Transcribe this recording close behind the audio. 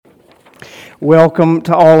Welcome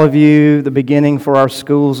to all of you, the beginning for our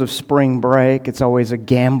schools of spring break. It's always a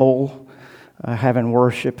gamble having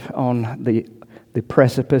worship on the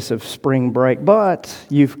precipice of spring break, but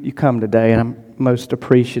you come today, and I'm most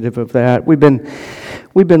appreciative of that. We've been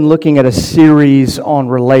looking at a series on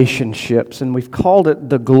relationships, and we've called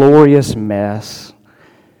it The Glorious Mess.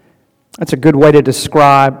 That's a good way to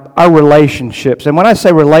describe our relationships. And when I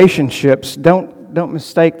say relationships, don't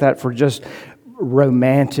mistake that for just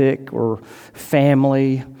romantic or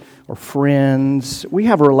family or friends. We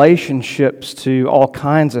have relationships to all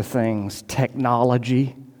kinds of things: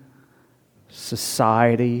 technology,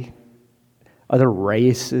 society, other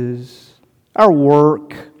races, our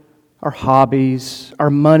work, our hobbies, our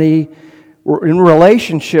money. We're in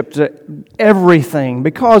relationship to everything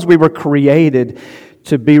because we were created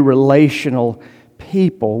to be relational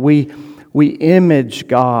people. We image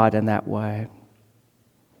God in that way.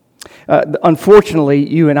 Unfortunately,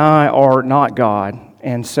 you and I are not God,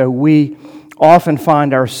 and so we often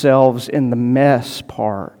find ourselves in the mess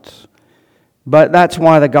part. But that's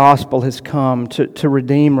why the gospel has come, to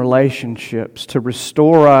redeem relationships, to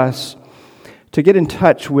restore us, to get in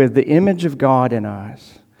touch with the image of God in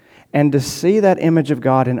us, and to see that image of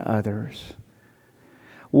God in others.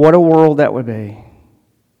 What a world that would be.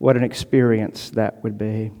 What an experience that would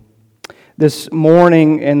be. This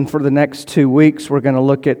morning and for the next 2 weeks, we're going to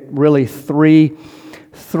look at really three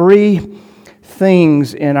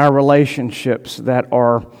things in our relationships that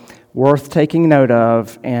are worth taking note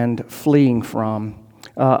of and fleeing from.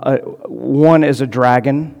 One is a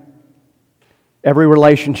dragon. Every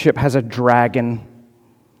relationship has a dragon.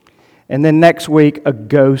 And then next week, a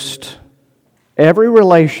ghost. Every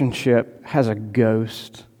relationship has a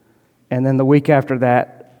ghost. And then the week after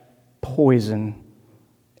that, poison.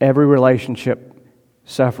 Every relationship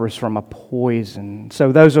suffers from a poison.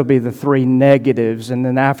 So those will be the three negatives. And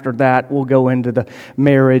then after that, we'll go into the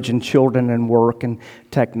marriage and children and work and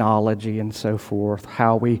technology and so forth,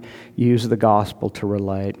 how we use the gospel to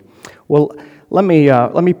relate. Well, let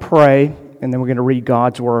me pray, and then we're going to read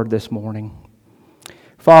God's word this morning.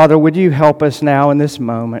 Father, would you help us now in this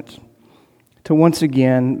moment to once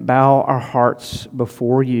again bow our hearts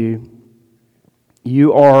before you.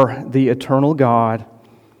 You are the eternal God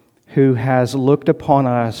who has looked upon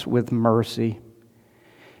us with mercy.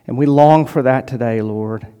 And we long for that today,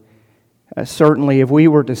 Lord. Certainly, if we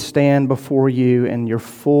were to stand before you in your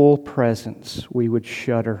full presence, we would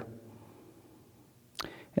shudder.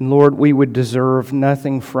 And Lord, we would deserve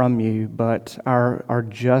nothing from you but our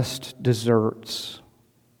just deserts.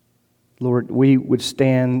 Lord, we would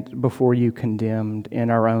stand before you condemned in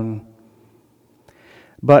our own.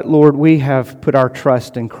 But Lord, we have put our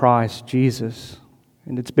trust in Christ Jesus.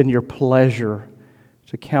 And it's been your pleasure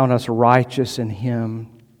to count us righteous in Him.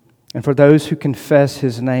 And for those who confess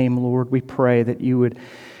His name, Lord, we pray that you would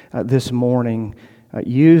this morning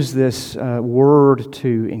use this word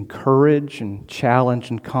to encourage and challenge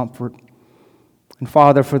and comfort. And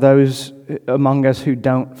Father, for those among us who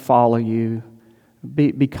don't follow you,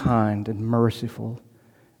 be kind and merciful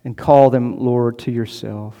and call them, Lord, to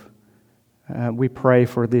yourself. We pray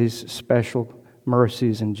for these special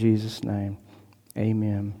mercies in Jesus' name.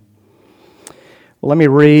 Amen. Well, let me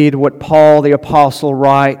read what Paul the Apostle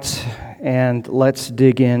writes, and let's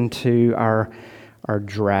dig into our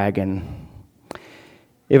dragon.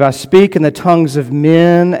 If I speak in the tongues of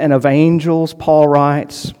men and of angels, Paul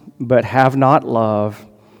writes, but have not love,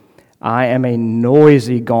 I am a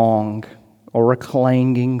noisy gong or a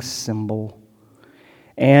clanging cymbal.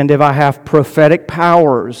 And if I have prophetic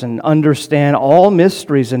powers and understand all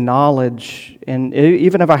mysteries and knowledge, and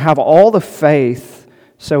even if I have all the faith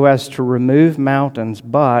so as to remove mountains,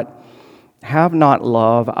 but have not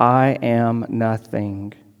love, I am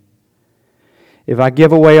nothing. If I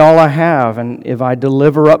give away all I have, and if I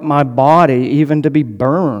deliver up my body even to be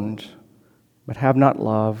burned, but have not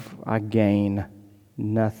love, I gain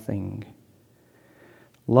nothing.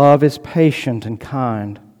 Love is patient and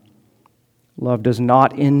kind. Love does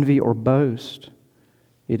not envy or boast.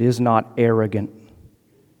 It is not arrogant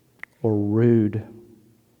or rude.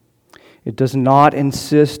 It does not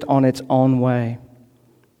insist on its own way.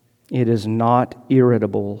 It is not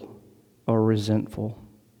irritable or resentful.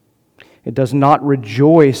 It does not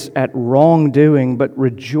rejoice at wrongdoing, but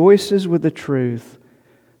rejoices with the truth.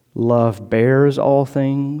 Love bears all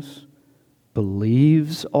things,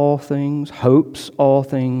 believes all things, hopes all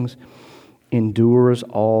things, endures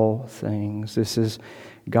all things. This is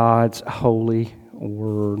God's holy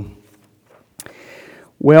word.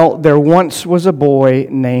 Well, there once was a boy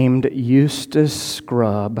named Eustace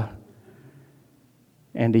Scrubb,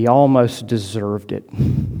 and he almost deserved it.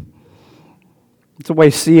 It's the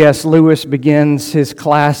way C.S. Lewis begins his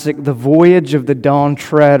classic, The Voyage of the Dawn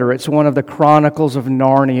Treader. It's one of the Chronicles of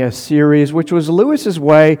Narnia series, which was Lewis's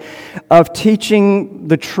way of teaching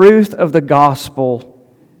the truth of the gospel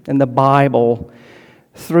and the Bible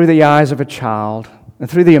through the eyes of a child and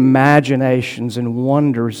through the imaginations and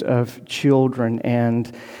wonders of children.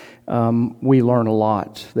 And we learn a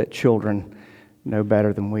lot that children know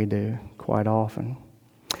better than we do quite often.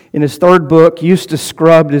 In his third book, Eustace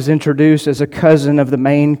Scrubb is introduced as a cousin of the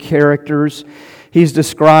main characters. He's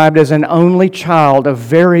described as an only child of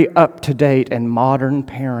very up-to-date and modern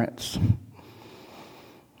parents.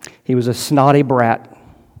 He was a snotty brat,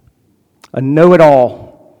 a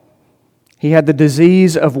know-it-all. He had the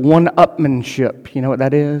disease of one-upmanship. You know what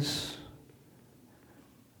that is?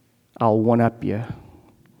 I'll one-up you.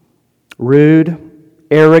 Rude,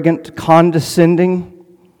 arrogant, condescending,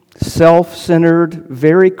 self-centered,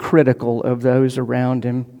 very critical of those around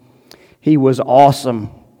him. He was awesome,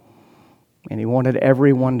 and he wanted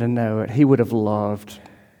everyone to know it. He would have loved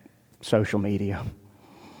social media.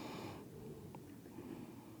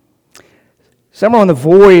 Somewhere on the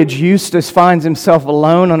voyage, Eustace finds himself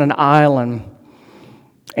alone on an island,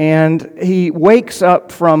 and he wakes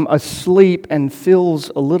up from a sleep and feels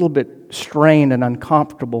a little bit strained and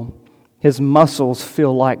uncomfortable. His muscles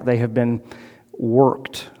feel like they have been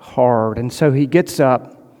worked hard. And so he gets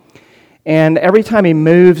up, and every time he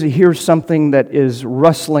moves, he hears something that is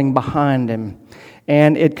rustling behind him.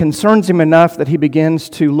 And it concerns him enough that he begins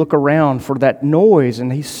to look around for that noise,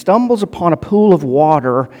 and he stumbles upon a pool of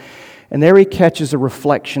water, and there he catches a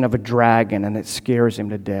reflection of a dragon, and it scares him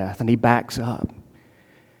to death, and he backs up.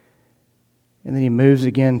 And then he moves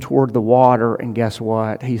again toward the water, and guess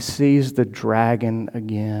what? He sees the dragon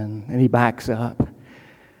again, and he backs up.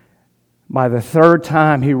 By the third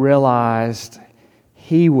time, he realized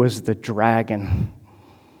he was the dragon.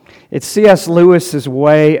 It's C.S. Lewis's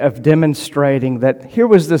way of demonstrating that here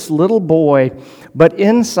was this little boy, but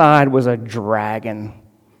inside was a dragon.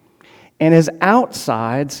 And his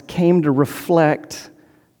outsides came to reflect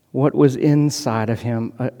what was inside of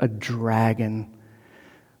him, a dragon.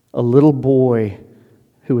 A little boy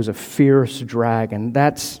who was a fierce dragon.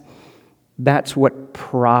 That's what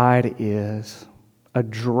pride is. A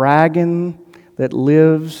dragon that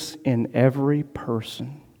lives in every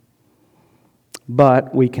person.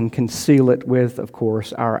 But we can conceal it with, of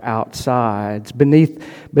course, our outsides. Beneath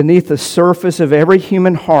the surface of every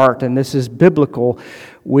human heart, and this is biblical,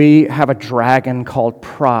 we have a dragon called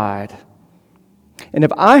pride. And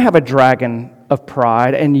if I have a dragon of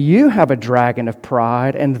pride, and you have a dragon of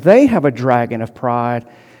pride, and they have a dragon of pride,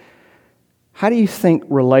 how do you think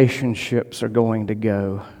relationships are going to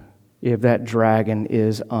go if that dragon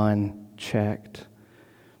is unchecked?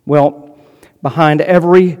 Well, behind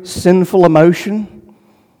every sinful emotion,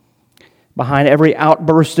 behind every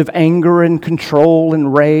outburst of anger and control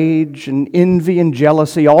and rage and envy and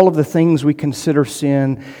jealousy, all of the things we consider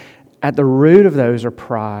sin, at the root of those are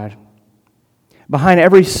pride. Behind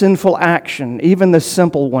every sinful action, even the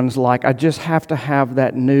simple ones like, I just have to have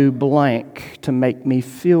that new blank to make me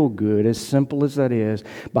feel good, as simple as that is,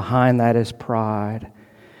 behind that is pride.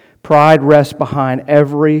 Pride rests behind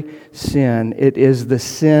every sin. It is the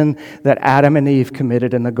sin that Adam and Eve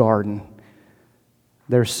committed in the garden.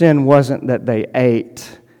 Their sin wasn't that they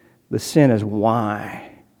ate. The sin is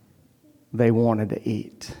why they wanted to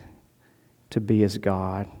eat, to be as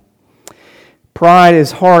God. Pride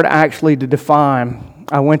is hard actually to define.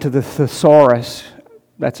 I went to the thesaurus.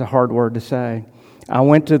 That's a hard word to say. I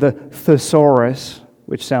went to the thesaurus,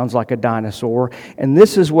 which sounds like a dinosaur, and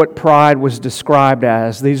this is what pride was described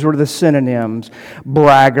as. These were the synonyms: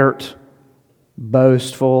 braggart,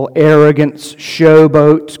 boastful, arrogance,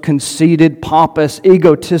 showboat, conceited, pompous,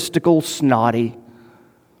 egotistical, snotty.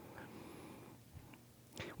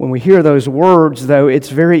 When we hear those words, though, it's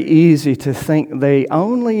very easy to think they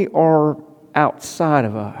only are outside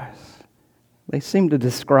of us. They seem to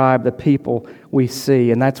describe the people we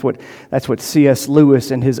see, and that's what C.S.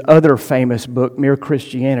 Lewis in his other famous book, Mere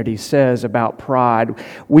Christianity, says about pride.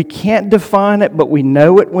 We can't define it, but we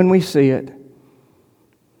know it when we see it.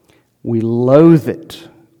 We loathe it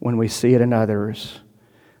when we see it in others,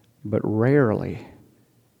 but rarely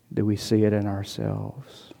do we see it in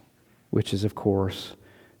ourselves, which is, of course,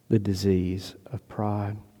 the disease of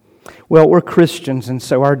pride. Well, we're Christians, and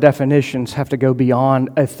so our definitions have to go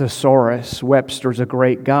beyond a thesaurus. Webster's a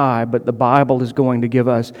great guy, but the Bible is going to give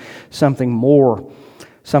us something more,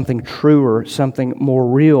 something truer, something more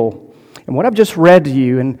real. And what I've just read to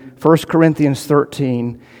you in 1 Corinthians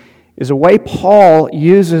 13 is a way Paul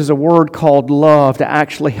uses a word called love to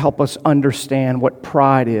actually help us understand what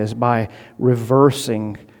pride is by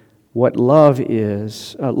reversing what love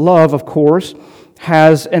is. Love, of course,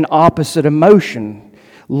 has an opposite emotion.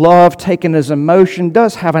 Love taken as emotion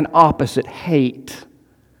does have an opposite, hate.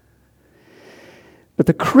 But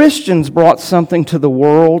the Christians brought something to the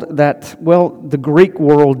world that, well, the Greek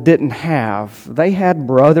world didn't have. They had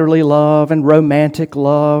brotherly love and romantic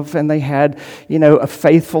love, and they had, a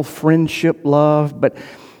faithful friendship love. But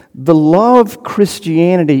the love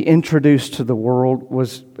Christianity introduced to the world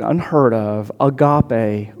was unheard of,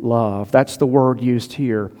 agape love. That's the word used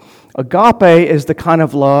here. Agape is the kind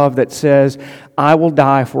of love that says, I will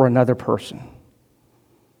die for another person.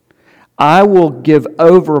 I will give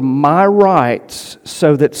over my rights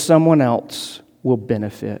so that someone else will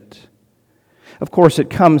benefit. Of course, it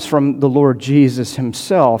comes from the Lord Jesus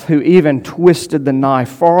himself, who even twisted the knife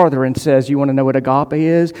farther and says, you want to know what agape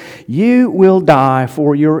is? You will die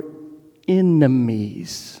for your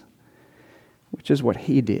enemies, which is what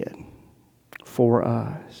he did for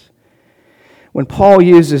us. When Paul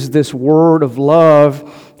uses this word of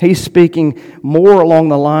love, he's speaking more along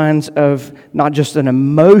the lines of not just an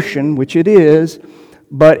emotion, which it is,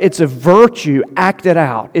 but it's a virtue acted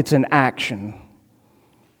out. It's an action.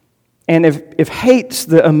 And if hate's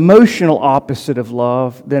the emotional opposite of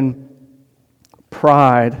love, then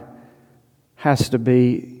pride has to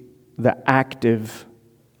be the active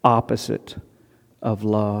opposite of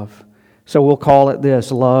love. So we'll call it this: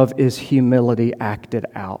 love is humility acted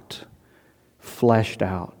out, fleshed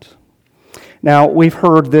out. Now, we've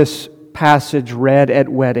heard this passage read at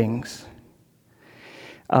weddings.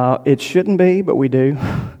 It shouldn't be, but we do.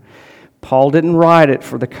 Paul didn't write it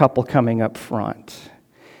for the couple coming up front.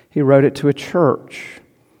 He wrote it to a church.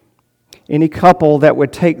 Any couple that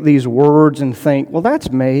would take these words and think, well,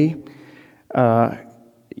 that's me,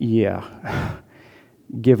 yeah,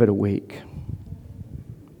 give it a week.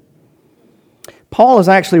 Paul is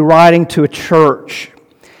actually writing to a church,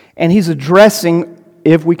 and he's addressing,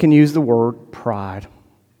 if we can use the word, pride.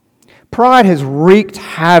 Pride has wreaked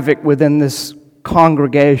havoc within this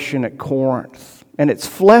congregation at Corinth, and it's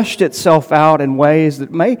fleshed itself out in ways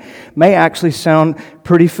that may actually sound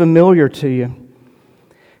pretty familiar to you.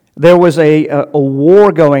 There was a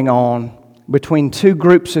war going on between two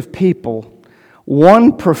groups of people.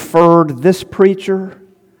 One preferred this preacher,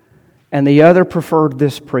 and the other preferred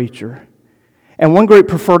this preacher. And one group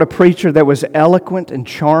preferred a preacher that was eloquent and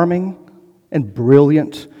charming and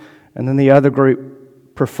brilliant, and then the other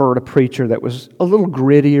group preferred a preacher that was a little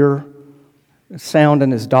grittier, sound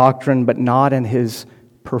in his doctrine, but not in his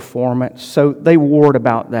performance. So they warred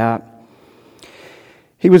about that.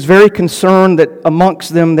 He was very concerned that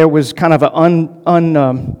amongst them there was kind of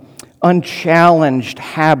an unchallenged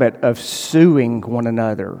habit of suing one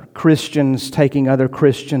another, Christians taking other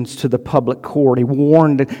Christians to the public court. He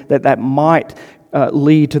warned that might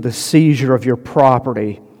lead to the seizure of your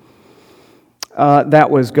property. That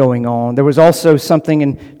was going on. There was also something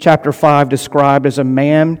in chapter 5 described as a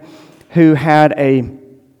man who had a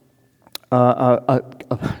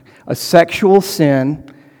sexual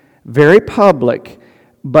sin, very public,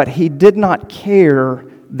 but he did not care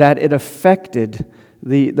that it affected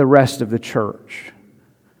the rest of the church.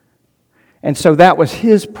 And so that was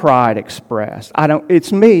his pride expressed.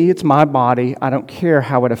 It's me, it's my body. I don't care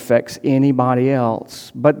how it affects anybody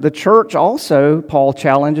else. But the church also, Paul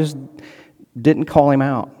challenges, didn't call him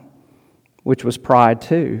out, which was pride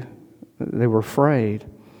too. They were afraid.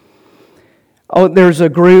 Oh, there's a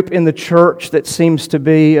group in the church that seems to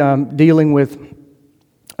be dealing with,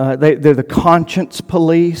 they're the conscience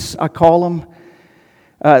police, I call them.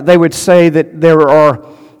 They would say that there are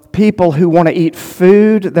people who want to eat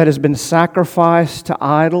food that has been sacrificed to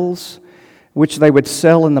idols, which they would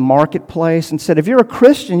sell in the marketplace, and said, if you're a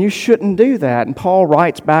Christian, you shouldn't do that. And Paul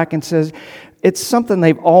writes back and says, it's something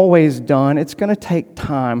they've always done. It's going to take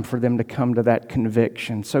time for them to come to that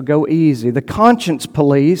conviction, so go easy. The conscience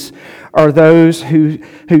police are those who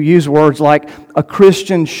use words like, a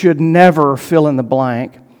Christian should never fill in the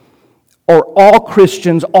blank, or all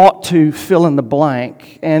Christians ought to fill in the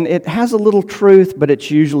blank. And it has a little truth, but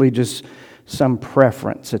it's usually just some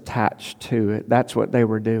preference attached to it. That's what they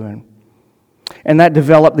were doing. And that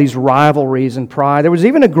developed these rivalries and pride. There was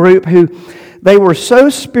even a group who, they were so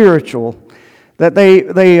spiritual that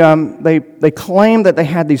they claimed that they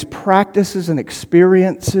had these practices and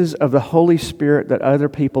experiences of the Holy Spirit that other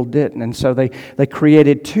people didn't. And so they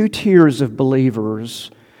created two tiers of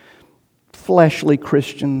believers, fleshly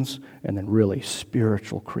Christians and then really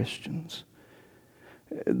spiritual Christians.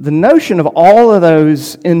 The notion of all of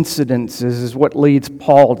those incidences is what leads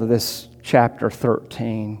Paul to this chapter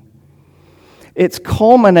 13. It's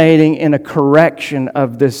culminating in a correction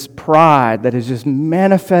of this pride that has just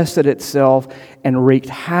manifested itself and wreaked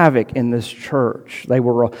havoc in this church. They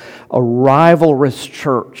were a rivalrous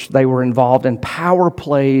church. They were involved in power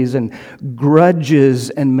plays and grudges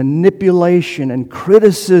and manipulation and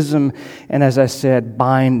criticism and, as I said,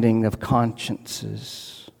 binding of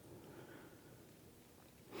consciences.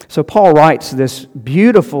 So Paul writes this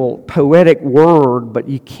beautiful poetic word, but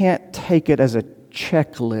you can't take it as a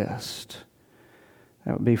checklist.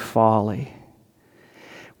 That would be folly.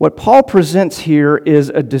 What Paul presents here is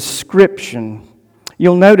a description.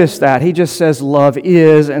 You'll notice that. He just says love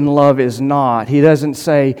is and love is not. He doesn't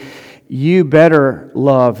say, you better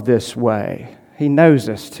love this way. He knows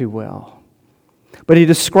us too well. But he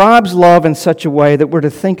describes love in such a way that we're to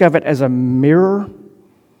think of it as a mirror.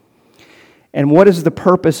 And what is the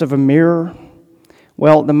purpose of a mirror?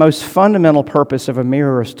 Well, the most fundamental purpose of a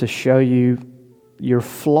mirror is to show you your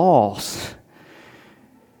flaws.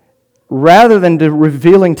 Rather than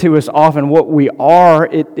revealing to us often what we are,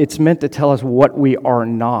 it's meant to tell us what we are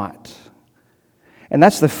not. And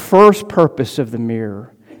that's the first purpose of the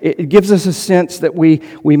mirror. It gives us a sense that we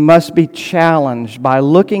must be challenged by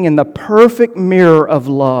looking in the perfect mirror of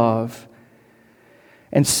love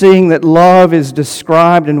and seeing that love is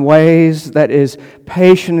described in ways that is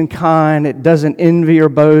patient and kind. It doesn't envy or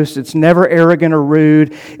boast. It's never arrogant or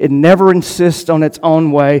rude. It never insists on its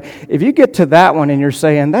own way. If you get to that one and you're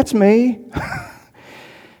saying, that's me,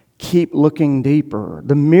 keep looking deeper.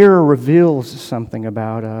 The mirror reveals something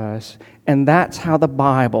about us. And that's how the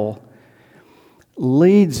Bible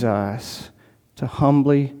leads us to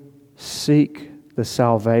humbly seek the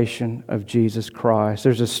salvation of Jesus Christ.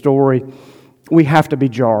 There's a story. We have to be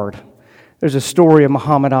jarred. There's a story of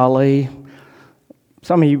Muhammad Ali.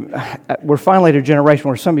 Some of you, we're finally at a generation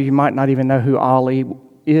where some of you might not even know who Ali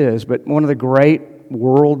is, but one of the great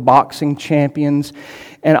world boxing champions.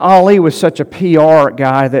 And Ali was such a PR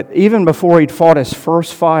guy that even before he'd fought his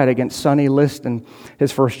first fight against Sonny Liston,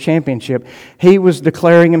 his first championship, he was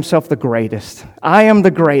declaring himself the greatest. I am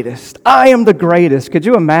the greatest. I am the greatest. Could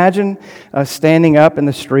you imagine standing up in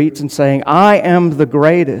the streets and saying, I am the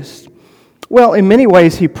greatest? Well, in many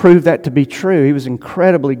ways, he proved that to be true. He was an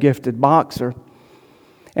incredibly gifted boxer.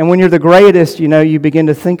 And when you're the greatest, you begin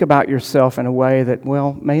to think about yourself in a way that,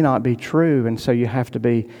 may not be true. And so you have to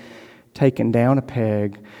be taken down a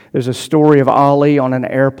peg. There's a story of Ali on an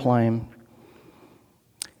airplane.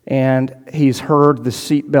 And he's heard the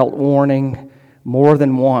seatbelt warning more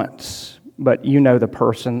than once. But you know the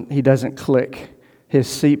person. He doesn't click his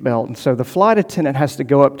seatbelt. And so the flight attendant has to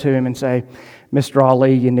go up to him and say, Mr.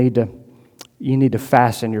 Ali, you need to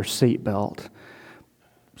fasten your seatbelt.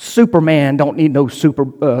 Superman don't need no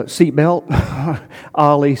seatbelt,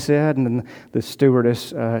 Ali said. And then the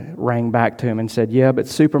stewardess rang back to him and said, yeah, but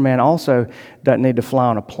Superman also doesn't need to fly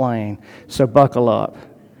on a plane, so buckle up.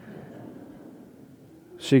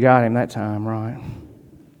 She got him that time, right?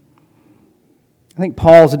 I think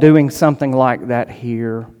Paul's doing something like that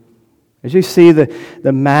here. As you see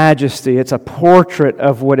the majesty, it's a portrait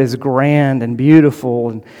of what is grand and beautiful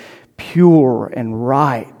and pure and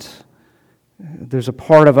right. There's a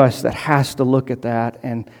part of us that has to look at that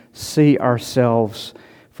and see ourselves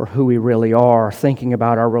for who we really are, thinking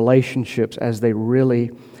about our relationships as they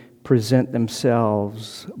really present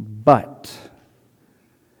themselves. But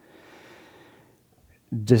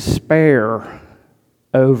despair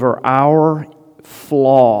over our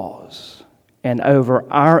flaws and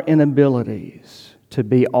over our inabilities to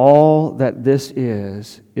be all that this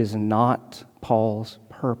is not Paul's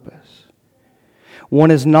purpose. One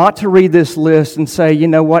is not to read this list and say, you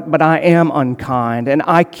know what, but I am unkind, and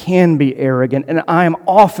I can be arrogant, and I am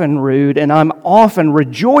often rude, and I'm often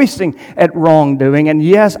rejoicing at wrongdoing, and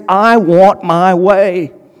yes, I want my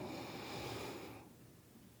way.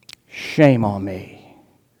 Shame on me.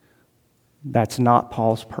 That's not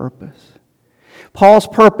Paul's purpose. Paul's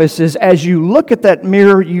purpose is, as you look at that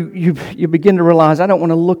mirror, you begin to realize, I don't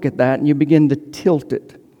want to look at that, and you begin to tilt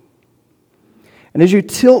it. And as you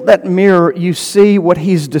tilt that mirror, you see what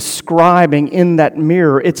he's describing in that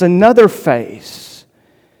mirror. It's another face.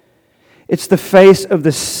 It's the face of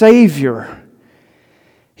the Savior.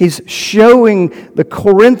 He's showing the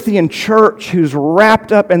Corinthian church, who's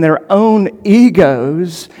wrapped up in their own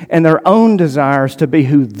egos and their own desires to be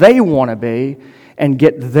who they want to be and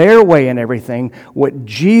get their way in everything, what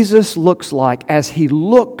Jesus looks like as he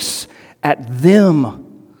looks at them.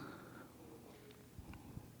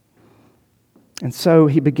 And so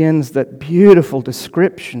he begins that beautiful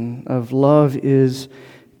description of love is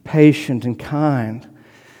patient and kind.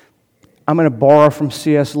 I'm going to borrow from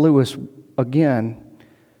C.S. Lewis again.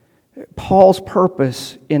 Paul's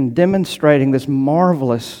purpose in demonstrating this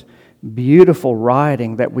marvelous, beautiful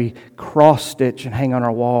writing that we cross-stitch and hang on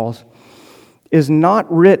our walls is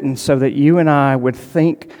not written so that you and I would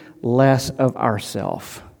think less of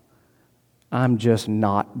ourselves. I'm just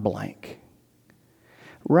not blank.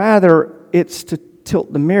 Rather, it's to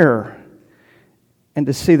tilt the mirror and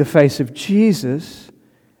to see the face of Jesus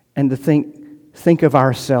and to think of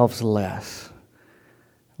ourselves less.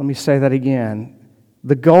 Let me say that again.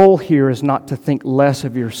 The goal here is not to think less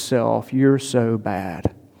of yourself. You're so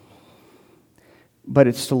bad. But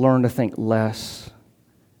it's to learn to think less.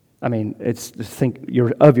 It's to think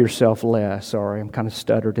of yourself less. Sorry, I'm kind of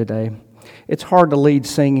stuttered today. It's hard to lead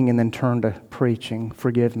singing and then turn to preaching.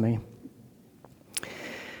 Forgive me.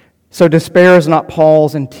 So despair is not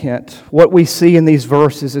Paul's intent. What we see in these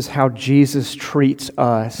verses is how Jesus treats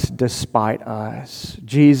us despite us.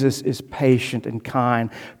 Jesus is patient and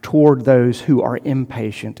kind toward those who are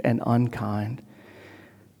impatient and unkind.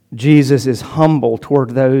 Jesus is humble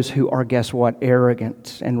toward those who are, guess what,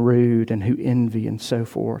 arrogant and rude and who envy and so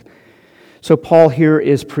forth. So Paul here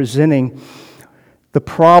is presenting the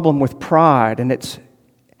problem with pride and its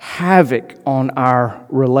havoc on our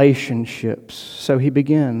relationships. So he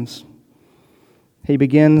begins. He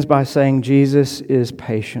begins by saying Jesus is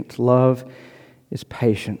patient. Love is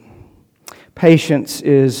patient. Patience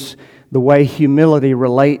is the way humility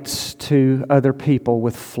relates to other people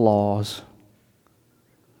with flaws.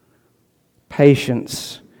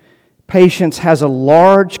 Patience has a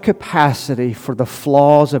large capacity for the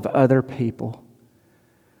flaws of other people.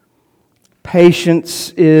 Patience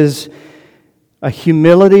is a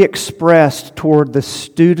humility expressed toward the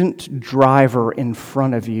student driver in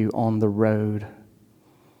front of you on the road.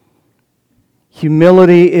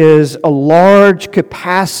 Humility is a large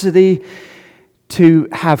capacity to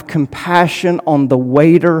have compassion on the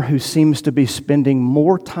waiter who seems to be spending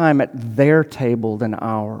more time at their table than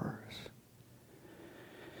ours.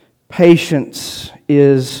 Patience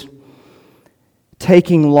is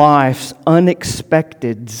taking life's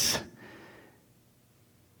unexpecteds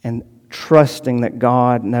and trusting that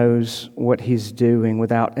God knows what He's doing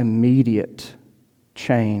without immediate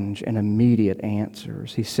change and immediate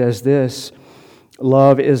answers. He says this,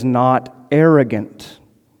 love is not arrogant.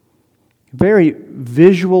 Very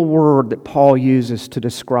visual word that Paul uses to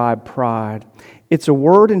describe pride. It's a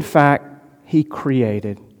word, in fact, he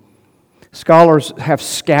created. Scholars have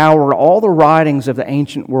scoured all the writings of the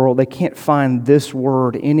ancient world. They can't find this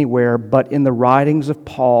word anywhere but in the writings of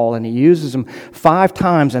Paul, and he uses them 5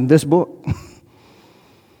 times in this book.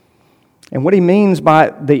 And what he means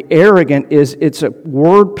by the arrogant is it's a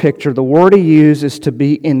word picture. The word he uses is to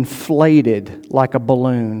be inflated like a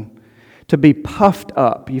balloon, to be puffed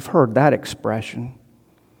up. You've heard that expression.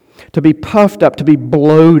 To be puffed up, to be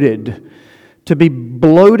bloated, to be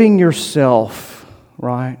bloating yourself,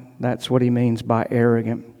 right? That's what he means by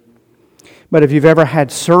arrogant. But if you've ever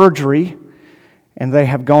had surgery and they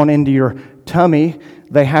have gone into your tummy,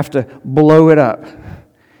 they have to blow it up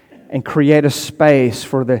and create a space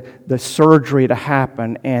for the surgery to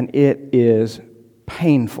happen, and it is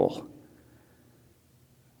painful.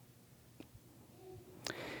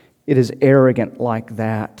 It is arrogant like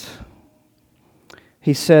that.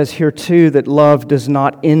 He says here too that love does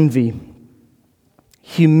not envy.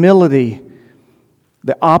 Humility,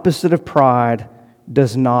 the opposite of pride,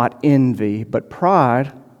 does not envy. But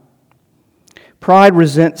pride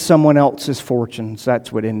resents someone else's fortunes. That's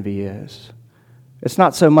what envy is. It's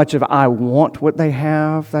not so much of I want what they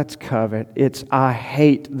have, that's covet. It's I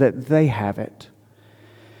hate that they have it.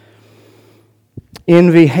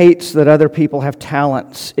 Envy hates that other people have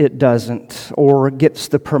talents it doesn't, or gets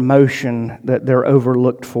the promotion that they're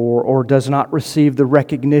overlooked for, or does not receive the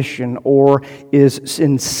recognition, or is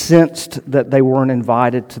incensed that they weren't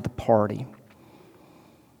invited to the party.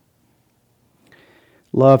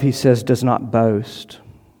 Love, he says, does not boast.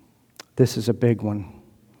 This is a big one.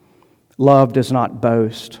 Love does not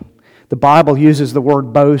boast. The Bible uses the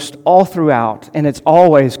word boast all throughout, and it's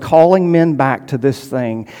always calling men back to this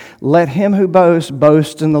thing. Let him who boasts,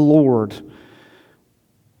 boast in the Lord.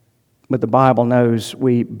 But the Bible knows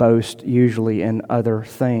we boast usually in other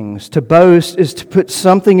things. To boast is to put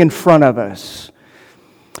something in front of us.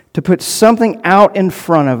 To put something out in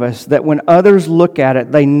front of us that when others look at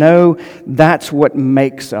it, they know that's what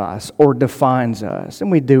makes us or defines us.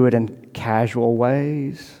 And we do it in casual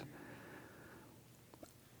ways.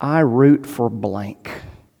 I root for blank.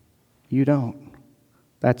 You don't.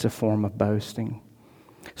 That's a form of boasting.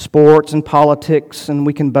 Sports and politics, and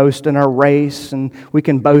we can boast in our race, and we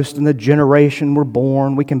can boast in the generation we're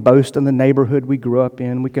born. We can boast in the neighborhood we grew up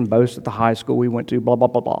in. We can boast at the high school we went to, blah, blah,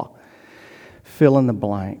 blah, blah. Fill in the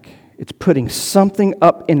blank. It's putting something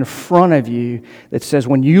up in front of you that says,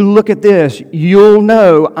 when you look at this, you'll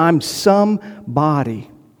know I'm somebody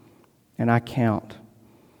and I count.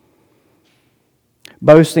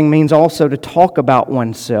 Boasting means also to talk about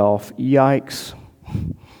oneself. Yikes.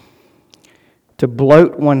 To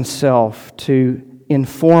bloat oneself, to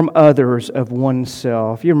inform others of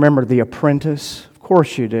oneself. You remember The Apprentice? Of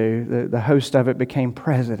course you do. The host of it became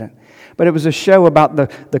president. But it was a show about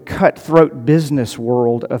the cutthroat business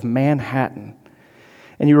world of Manhattan.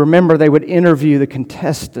 And you remember they would interview the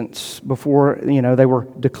contestants before, they were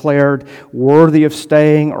declared worthy of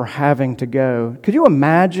staying or having to go. Could you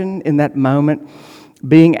imagine in that moment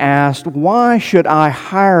being asked, "Why should I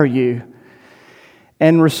hire you?"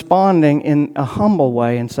 And responding in a humble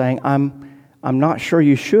way and saying, I'm not sure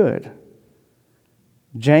you should.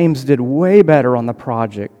 James did way better on the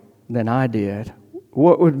project than I did.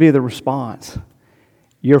 What would be the response?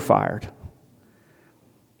 You're fired.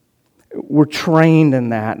 We're trained in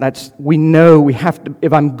that. We know we have to.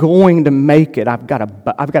 If I'm going to make it, I've got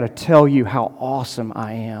to tell you how awesome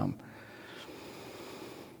I am.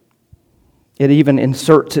 It even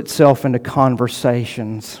inserts itself into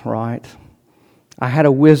conversations, right? I had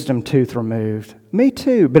a wisdom tooth removed. Me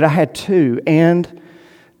too, but I had two and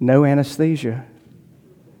no anesthesia.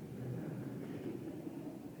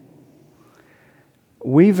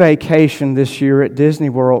 We vacationed this year at Disney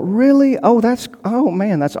World. Really? That's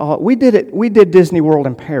all. We did Disney World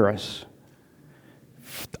in Paris.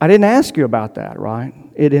 I didn't ask you about that, right?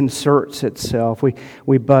 It inserts itself.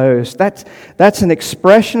 We boast. That's an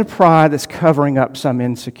expression of pride that's covering up some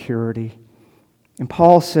insecurity. And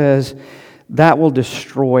Paul says that will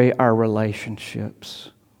destroy our relationships.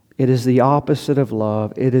 It is the opposite of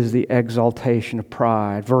love. It is the exaltation of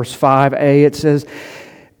pride. Verse 5a, it says,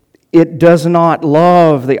 it does not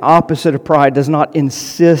love, the opposite of pride, does not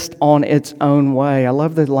insist on its own way. I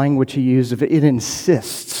love the language he used of it. It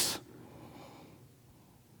insists.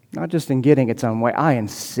 Not just in getting its own way. I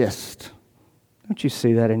insist. Don't you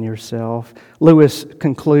see that in yourself? Lewis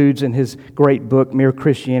concludes in his great book, Mere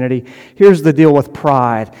Christianity. Here's the deal with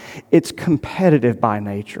pride. It's competitive by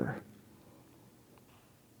nature.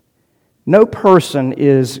 No person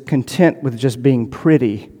is content with just being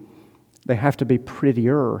pretty. They have to be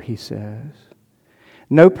prettier, he says.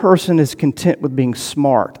 No person is content with being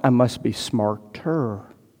smart. I must be smarter,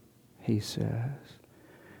 he says.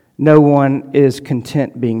 No one is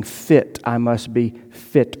content being fit. I must be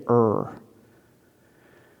fitter.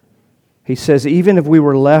 He says, even if we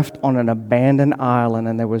were left on an abandoned island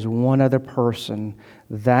and there was one other person,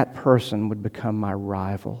 that person would become my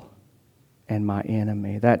rival and my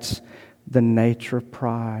enemy. That's the nature of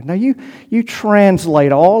pride. Now you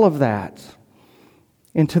translate all of that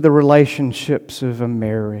into the relationships of a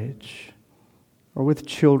marriage or with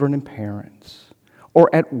children and parents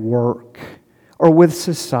or at work or with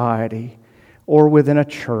society or within a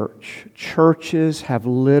church. Churches have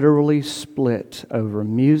literally split over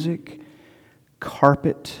music,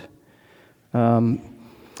 carpet,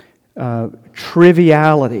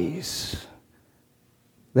 trivialities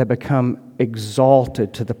that become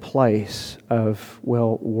exalted to the place of,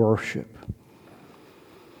 worship.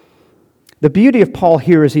 The beauty of Paul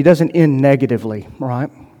here is he doesn't end negatively, right?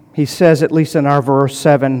 He says, at least in our verse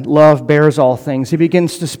 7, love bears all things. He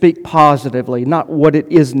begins to speak positively, not what it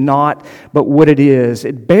is not, but what it is.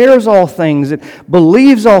 It bears all things, it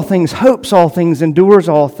believes all things, hopes all things, endures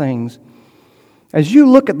all things. As you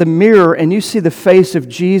look at the mirror and you see the face of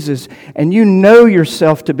Jesus and you know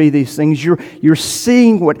yourself to be these things, you're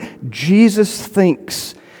seeing what Jesus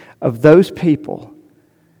thinks of those people.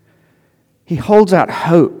 He holds out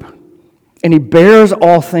hope and he bears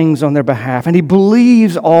all things on their behalf and he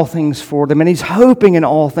believes all things for them and he's hoping in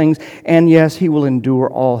all things and yes, he will endure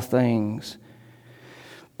all things.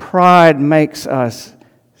 Pride makes us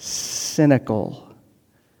cynical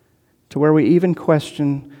to where we even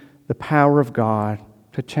question the power of God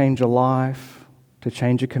to change a life, to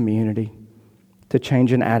change a community, to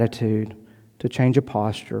change an attitude, to change a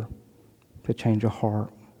posture, to change a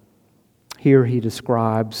heart. Here he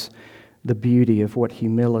describes the beauty of what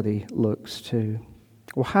humility looks to.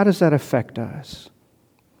 Well, how does that affect us?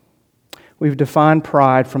 We've defined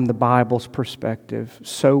pride from the Bible's perspective.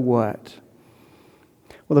 So what?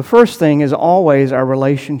 Well, the first thing is always our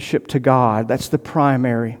relationship to God. That's the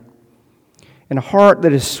primary. And a heart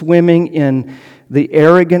that is swimming in the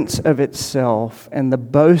arrogance of itself and the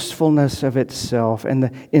boastfulness of itself and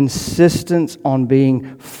the insistence on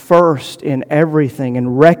being first in everything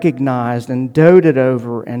and recognized and doted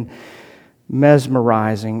over and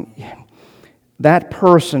mesmerizing, that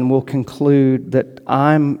person will conclude that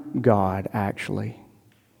I'm God, actually.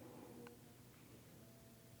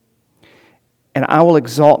 And I will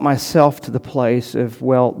exalt myself to the place of,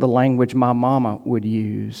 well, the language my mama would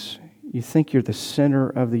use. You think you're the center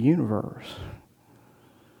of the universe.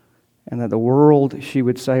 And that the world, she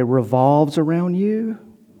would say, revolves around you.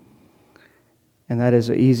 And that is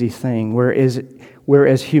an easy thing.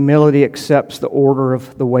 Whereas humility accepts the order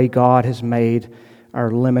of the way God has made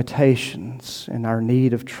our limitations and our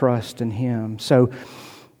need of trust in Him. So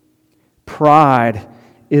pride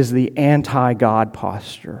is the anti-God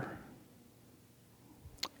posture.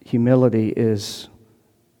 Humility is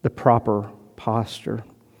the proper posture.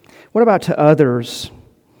 What about to others?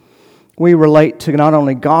 We relate to not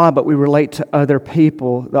only God, but we relate to other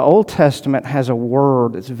people. The Old Testament has a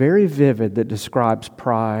word that's very vivid that describes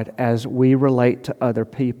pride as we relate to other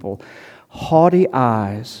people. Haughty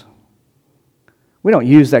eyes. We don't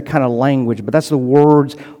use that kind of language, but that's the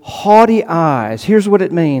words. Haughty eyes. Here's what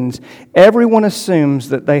it means. Everyone assumes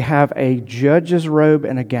that they have a judge's robe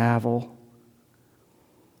and a gavel,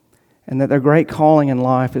 and that their great calling in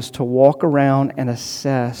life is to walk around and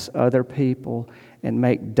assess other people and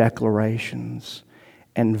make declarations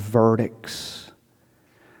and verdicts.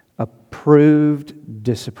 Approved,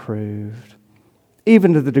 disapproved.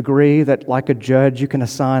 Even to the degree that, like a judge, you can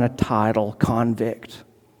assign a title, convict.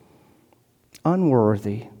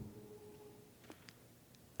 Unworthy.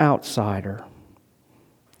 Outsider.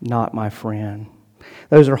 Not my friend.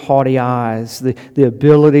 Those are haughty eyes. The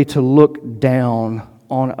ability to look down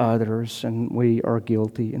on others, and we are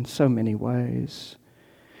guilty in so many ways.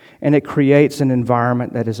 And it creates an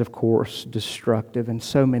environment that is, of course, destructive in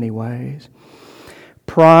so many ways.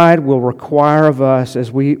 Pride will require of us,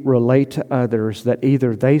 as we relate to others, that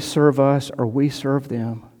either they serve us or we serve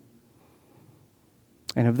them.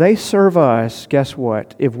 And if they serve us, guess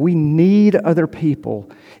what? If we need other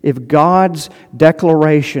people, if God's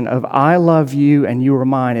declaration of I love you and you are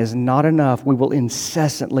mine is not enough, we will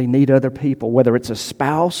incessantly need other people, whether it's a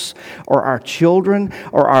spouse or our children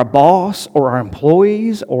or our boss or our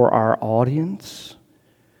employees or our audience.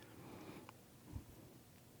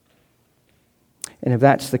 And if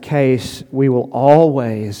that's the case, we will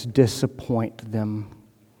always disappoint them.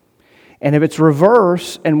 And if it's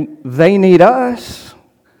reverse and they need us,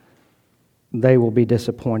 they will be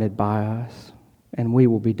disappointed by us, and we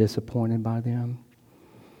will be disappointed by them.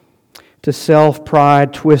 To self,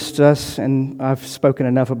 pride twists us, and I've spoken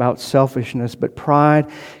enough about selfishness, but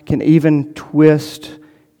pride can even twist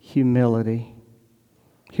humility.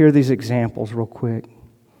 Here are these examples real quick.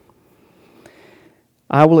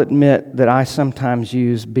 I will admit that I sometimes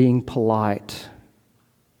use being polite,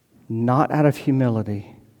 not out of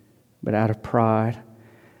humility, but out of pride.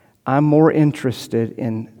 I'm more interested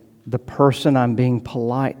in the person I'm being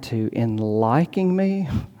polite to in liking me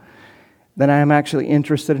than I am actually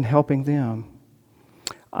interested in helping them.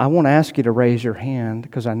 I won't ask you to raise your hand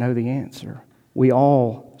because I know the answer. We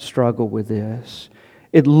all struggle with this.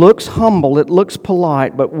 It looks humble, it looks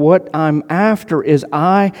polite, but what I'm after is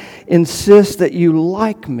I insist that you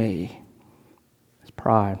like me. It's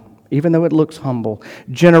pride, even though it looks humble.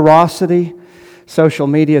 Generosity. Social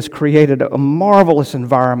media has created a marvelous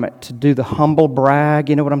environment to do the humble brag.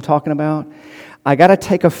 You know what I'm talking about? I got to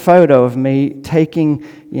take a photo of me taking,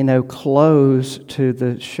 clothes to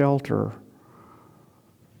the shelter.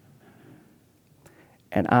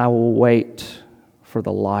 And I will wait for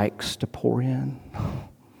the likes to pour in.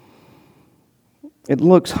 It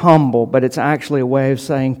looks humble, but it's actually a way of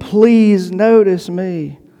saying, please notice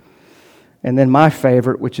me. And then my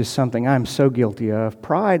favorite, which is something I'm so guilty of,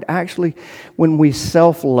 pride actually, when we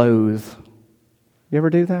self-loathe. You ever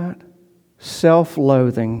do that?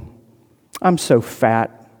 Self-loathing. I'm so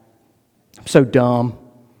fat. I'm so dumb.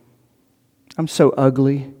 I'm so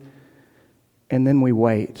ugly. And then we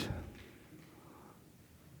wait.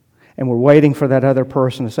 And we're waiting for that other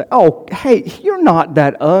person to say, oh, hey, you're not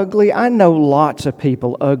that ugly. I know lots of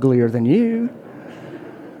people uglier than you.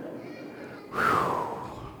 Whew.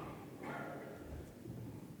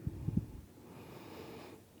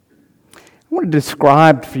 I want to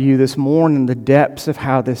describe for you this morning the depths of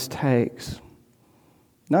how this takes.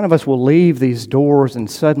 None of us will leave these doors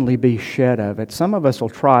and suddenly be shed of it. Some of us will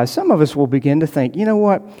try. Some of us will begin to think, you know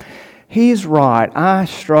what? He's right. I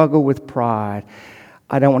struggle with pride.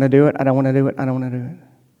 I don't want to do it. I don't want to do it. I don't want to do it.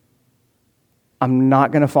 I'm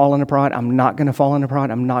not going to fall into pride. I'm not going to fall into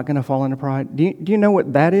pride. I'm not going to fall into pride. Do you know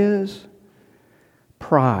what that is?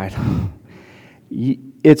 Pride.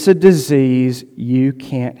 It's a disease you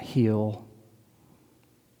can't heal.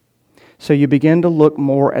 So you begin to look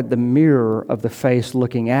more at the mirror of the face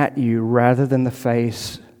looking at you rather than the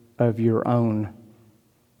face of your own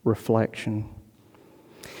reflection.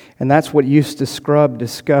 And that's what Eustace Scrubb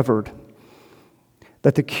discovered.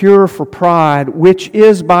 That the cure for pride, which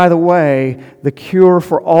is, by the way, the cure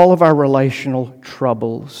for all of our relational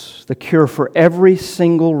troubles, the cure for every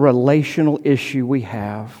single relational issue we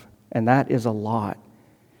have, and that is a lot.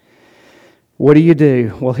 What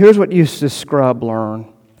do? Well, here's what Eustace Scrubb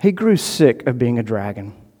learned. He grew sick of being a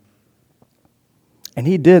dragon. And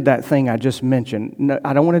he did that thing I just mentioned. No,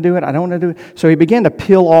 I don't want to do it. I don't want to do it. So he began to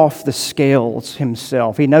peel off the scales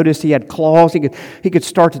himself. He noticed he had claws. He could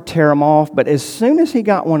start to tear them off. But as soon as he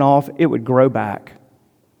got one off, it would grow back.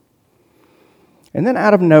 And then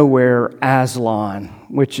out of nowhere, Aslan,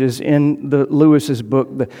 which is in Lewis's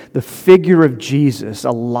book, the figure of Jesus,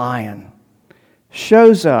 a lion,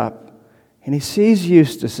 shows up. And he sees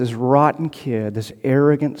Eustace, this rotten kid, this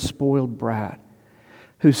arrogant, spoiled brat,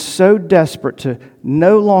 who's so desperate to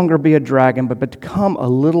no longer be a dragon, but become a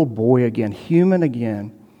little boy again, human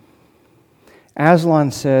again. Aslan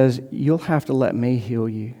says, "You'll have to let me heal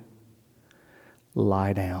you.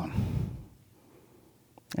 Lie down."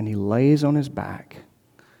 And he lays on his back.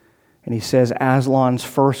 And he says, Aslan's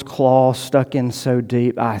first claw stuck in so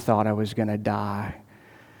deep, I thought I was going to die.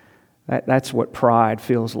 That's what pride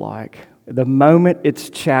feels like. The moment it's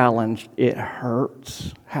challenged, it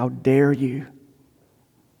hurts. How dare you?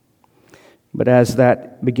 But as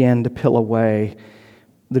that began to peel away,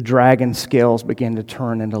 the dragon scales began to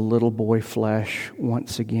turn into little boy flesh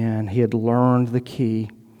once again. He had learned the key.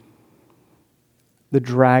 The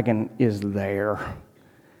dragon is there,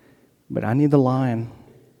 but I need the lion.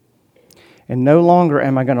 And no longer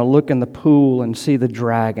am I going to look in the pool and see the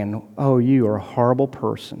dragon. Oh, you are a horrible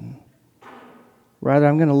person. Rather,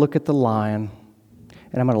 I'm going to look at the lion,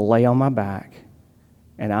 and I'm going to lay on my back,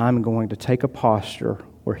 and I'm going to take a posture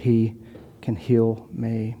where he can heal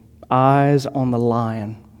me. Eyes on the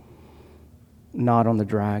lion, not on the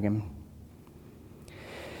dragon.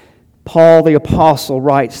 Paul the Apostle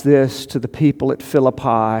writes this to the people at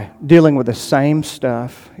Philippi, dealing with the same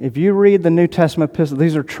stuff. If you read the New Testament epistles,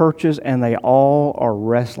 these are churches and they all are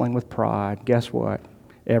wrestling with pride. Guess what?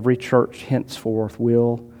 Every church henceforth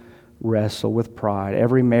will wrestle with pride.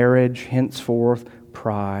 Every marriage henceforth,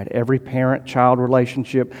 pride. Every parent-child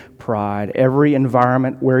relationship, pride. Every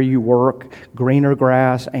environment where you work, greener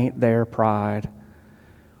grass ain't there, pride.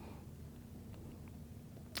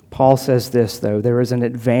 Paul says this, though, there is an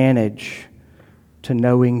advantage to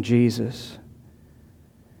knowing Jesus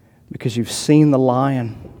because you've seen the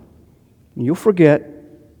lion. You'll forget.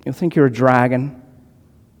 You'll think you're a dragon.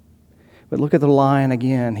 But look at the lion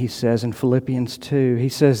again, he says in Philippians 2. He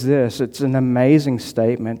says this, it's an amazing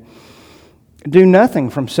statement. Do nothing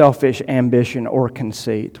from selfish ambition or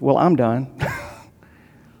conceit. Well, I'm done.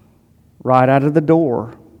 Right out of the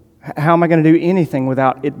door. How am I going to do anything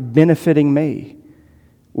without it benefiting me?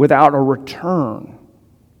 Without a return?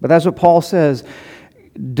 But that's what Paul says.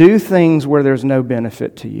 Do things where there's no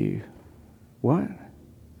benefit to you. What?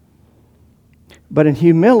 But in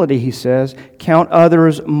humility, he says, count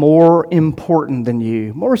others more important than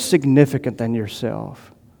you, more significant than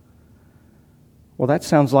yourself. Well, that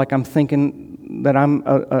sounds like I'm thinking that I'm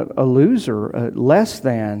a loser, less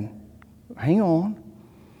than. Hang on.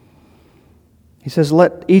 He says,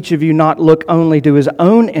 let each of you not look only to his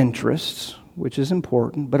own interests, which is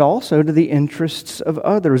important, but also to the interests of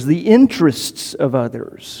others. The interests of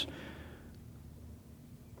others.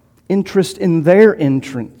 Interest in their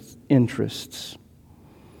interests.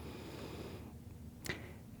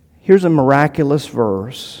 Here's a miraculous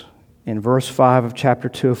verse. In verse 5 of chapter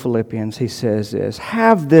 2 of Philippians, he says this,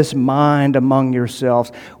 have this mind among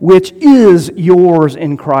yourselves, which is yours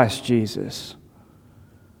in Christ Jesus.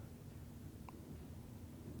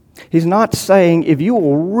 He's not saying if you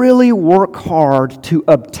will really work hard to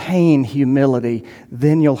obtain humility,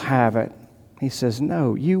 then you'll have it. He says,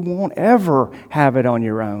 no, you won't ever have it on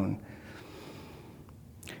your own.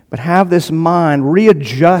 But have this mind,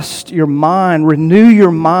 readjust your mind, renew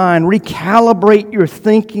your mind, recalibrate your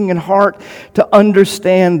thinking and heart to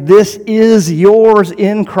understand this is yours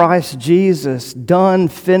in Christ Jesus. Done,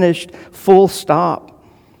 finished, full stop.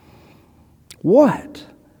 What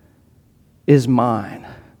is mine?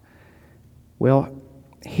 Well,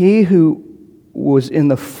 he who was in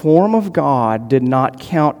the form of God did not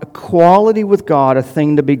count equality with God a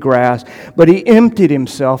thing to be grasped, but he emptied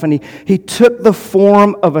himself and he took the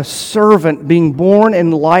form of a servant, being born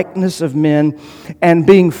in likeness of men, and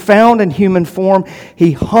being found in human form,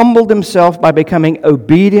 he humbled himself by becoming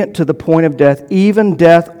obedient to the point of death, even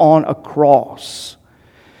death on a cross.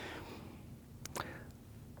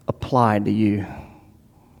 Applied to you.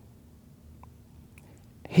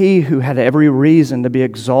 He who had every reason to be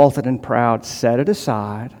exalted and proud set it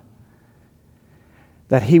aside,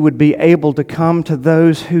 that He would be able to come to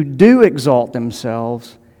those who do exalt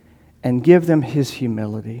themselves and give them His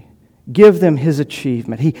humility, give them His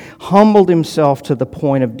achievement. He humbled Himself to the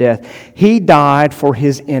point of death. He died for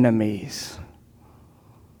His enemies,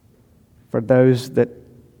 for those that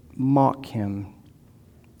mock Him,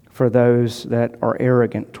 for those that are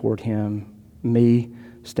arrogant toward Him, me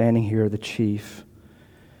standing here, the chief.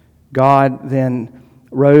 God then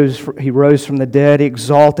rose from the dead. He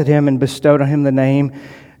exalted Him and bestowed on Him the name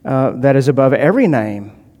that is above every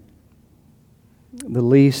name. The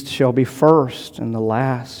least shall be first, and the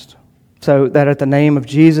last. So that at the name of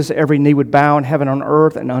Jesus, every knee would bow in heaven, on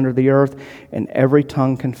earth, and under the earth, and every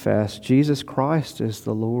tongue confess Jesus Christ is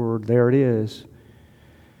the Lord. There it is.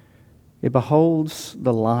 It beholds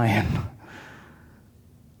the lion.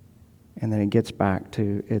 And then it gets back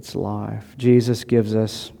to its life. Jesus gives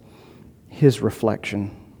us His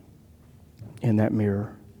reflection in that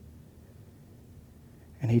mirror.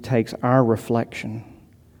 And He takes our reflection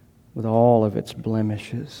with all of its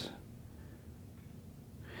blemishes.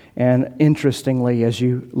 And interestingly, as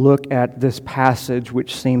you look at this passage,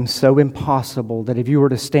 which seems so impossible, that if you were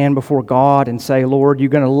to stand before God and say, Lord, you're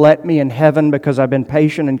going to let me in heaven because I've been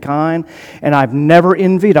patient and kind, and I've never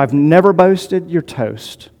envied, I've never boasted, you're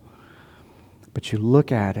toast. But you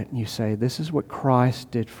look at it and you say, this is what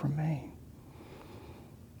Christ did for me.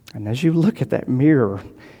 And as you look at that mirror,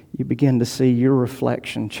 you begin to see your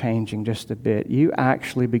reflection changing just a bit. You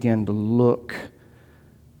actually begin to look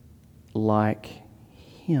like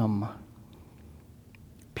Him.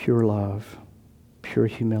 Pure love, pure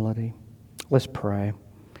humility. Let's pray.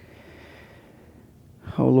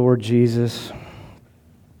 Oh Lord Jesus,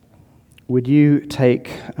 would you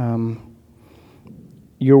take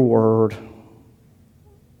your word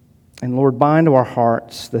and Lord, bind to our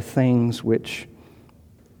hearts the things which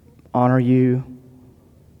honor you,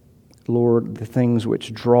 Lord, the things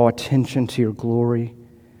which draw attention to your glory.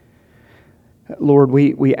 Lord,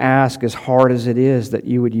 we ask, as hard as it is, that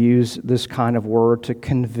you would use this kind of word to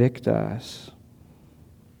convict us.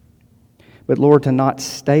 But Lord, to not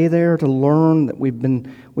stay there, to learn that we've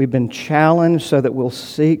been challenged so that we'll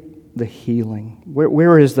seek the healing.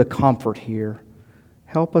 Where is the comfort here?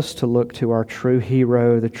 Help us to look to our true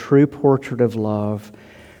hero, the true portrait of love,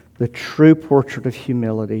 the true portrait of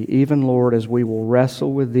humility, even, Lord, as we will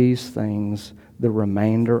wrestle with these things the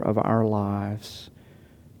remainder of our lives.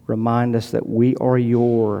 Remind us that we are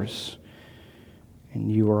yours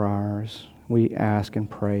and you are ours. We ask and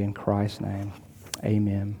pray in Christ's name.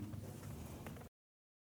 Amen.